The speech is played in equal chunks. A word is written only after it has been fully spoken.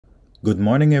Good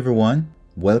morning, everyone.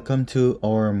 Welcome to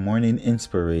our morning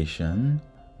inspiration,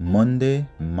 Monday,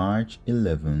 March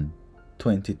 11,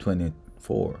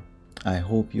 2024. I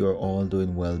hope you are all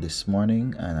doing well this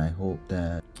morning, and I hope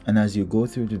that, and as you go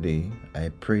through the day, I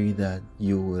pray that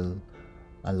you will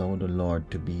allow the Lord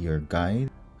to be your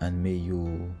guide, and may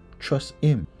you trust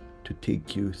Him to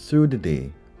take you through the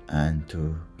day and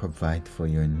to provide for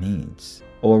your needs.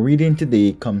 Our reading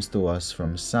today comes to us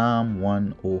from Psalm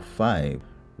 105,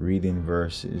 reading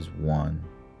verses 1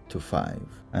 to 5.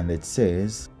 And it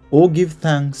says, "O give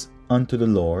thanks unto the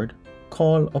Lord,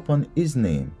 call upon his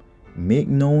name, make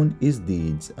known his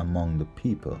deeds among the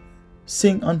people.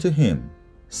 Sing unto him,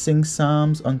 sing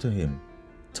psalms unto him,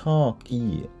 talk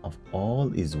ye of all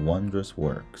his wondrous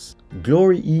works.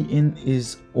 Glory ye in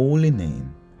his holy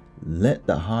name. Let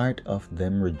the heart of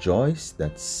them rejoice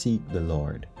that seek the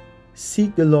Lord.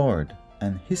 Seek the Lord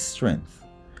and his strength.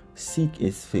 Seek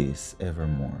his face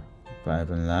evermore." 5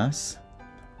 and last,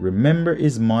 "Remember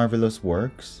his marvellous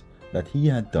works that he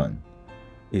had done,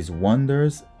 his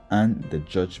wonders and the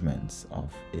judgments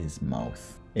of his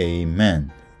mouth."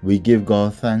 Amen. We give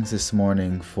God thanks this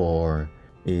morning for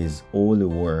his holy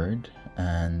word,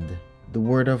 and the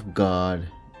word of God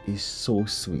is so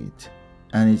sweet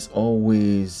and it's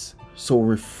always so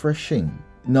refreshing.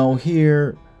 Now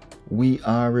here we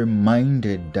are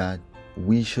reminded that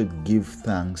we should give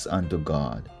thanks unto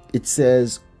God. It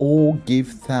says, "Oh, give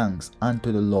thanks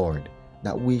unto the Lord,"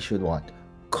 that we should what?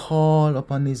 Call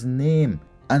upon his name,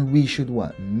 and we should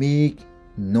what? Make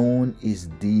known his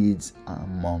deeds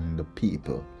among the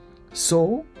people.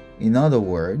 So, in other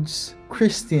words,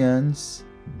 Christians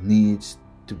need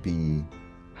to be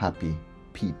happy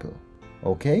people.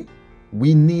 Okay?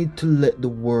 We need to let the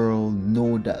world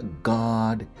know that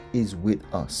God is with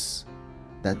us,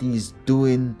 that he's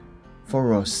doing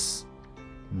for us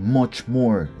much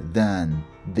more than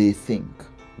they think.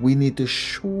 We need to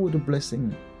show the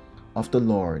blessing of the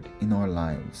Lord in our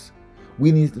lives.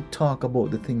 We need to talk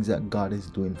about the things that God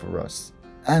is doing for us.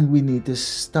 And we need to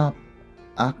stop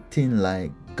acting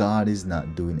like God is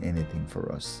not doing anything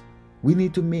for us. We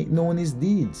need to make known his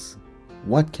deeds.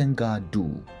 What can God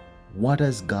do? What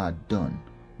has God done?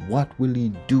 What will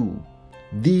he do?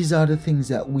 These are the things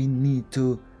that we need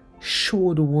to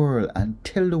show the world and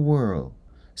tell the world,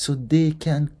 so they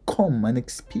can come and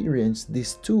experience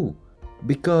this too.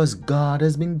 Because God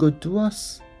has been good to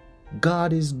us.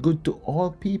 God is good to all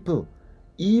people,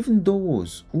 even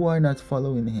those who are not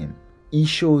following him. He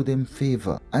showed them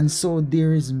favor. And so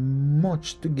there is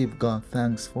much to give God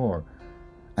thanks for.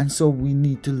 And so we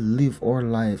need to live our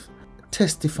life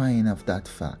testifying of that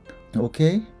fact.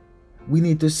 Okay? We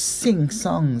need to sing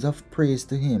songs of praise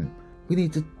to him. We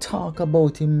need to talk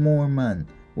about him more, man.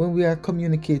 When we are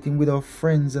communicating with our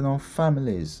friends and our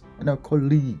families and our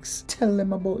colleagues, tell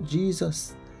them about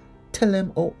Jesus. Tell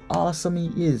them how awesome he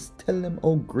is. Tell them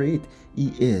how great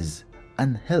he is.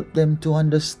 And help them to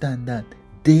understand that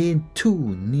they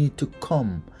too need to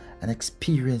come and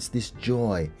experience this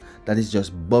joy that is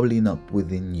just bubbling up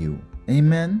within you.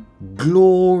 Amen.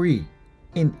 Glory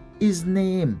in his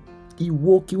name. He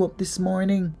woke you up this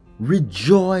morning.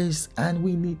 Rejoice, and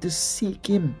we need to seek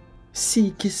him.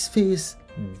 Seek his face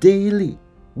daily.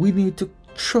 We need to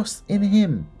trust in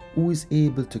him who is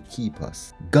able to keep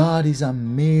us. God is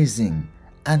amazing,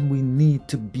 and we need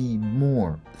to be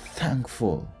more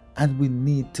thankful, and we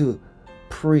need to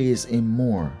praise him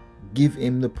more. Give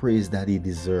him the praise that he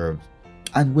deserves.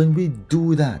 And when we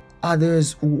do that,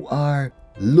 others who are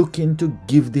looking to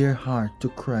give their heart to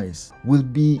Christ will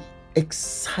be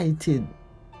excited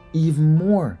even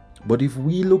more. But if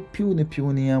we look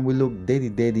puny and we look daddy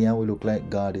and we look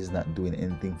like God is not doing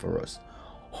anything for us,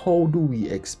 how do we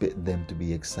expect them to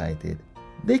be excited?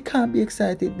 They can't be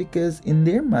excited because in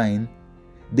their mind,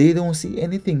 they don't see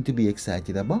anything to be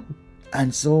excited about.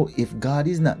 And so if God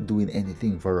is not doing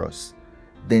anything for us,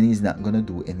 then he's not going to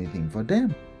do anything for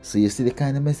them. So you see the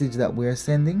kind of message that we're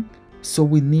sending? So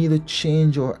we need to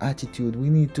change our attitude. We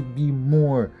need to be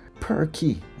more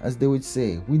perky, as they would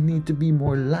say. We need to be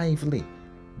more lively.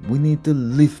 We need to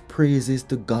lift praises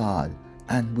to God,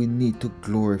 and we need to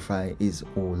glorify his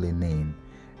holy name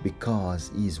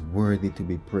because he is worthy to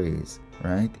be praised,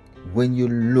 right? When you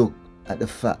look at the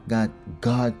fact that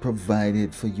God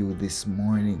provided for you this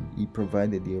morning, he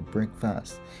provided your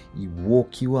breakfast, he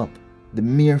woke you up. The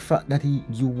mere fact that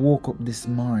you woke up this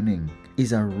morning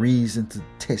is a reason to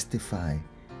testify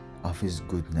of his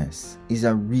goodness, is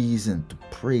a reason to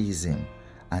praise him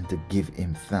and to give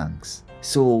him thanks.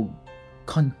 So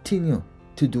continue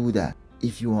to do that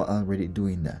if you are already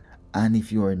doing that. And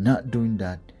if you are not doing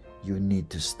that, you need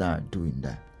to start doing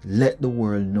that. Let the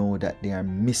world know that they are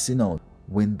missing out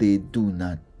when they do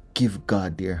not give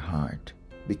God their heart,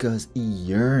 because He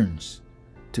yearns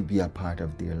to be a part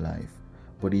of their life,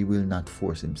 but He will not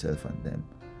force Himself on them.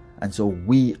 And so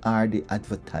we are the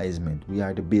advertisement, we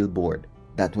are the billboard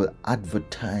that will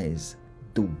advertise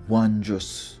the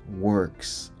wondrous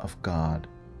works of God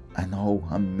and how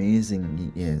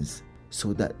amazing He is,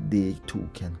 so that they too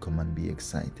can come and be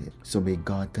excited. So may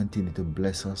God continue to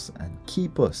bless us and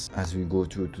keep us as we go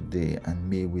through today, and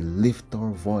may we lift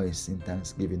our voice in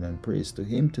thanksgiving and praise to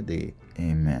Him today.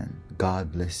 Amen.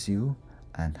 God bless you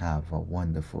and have a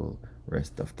wonderful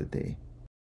rest of the day.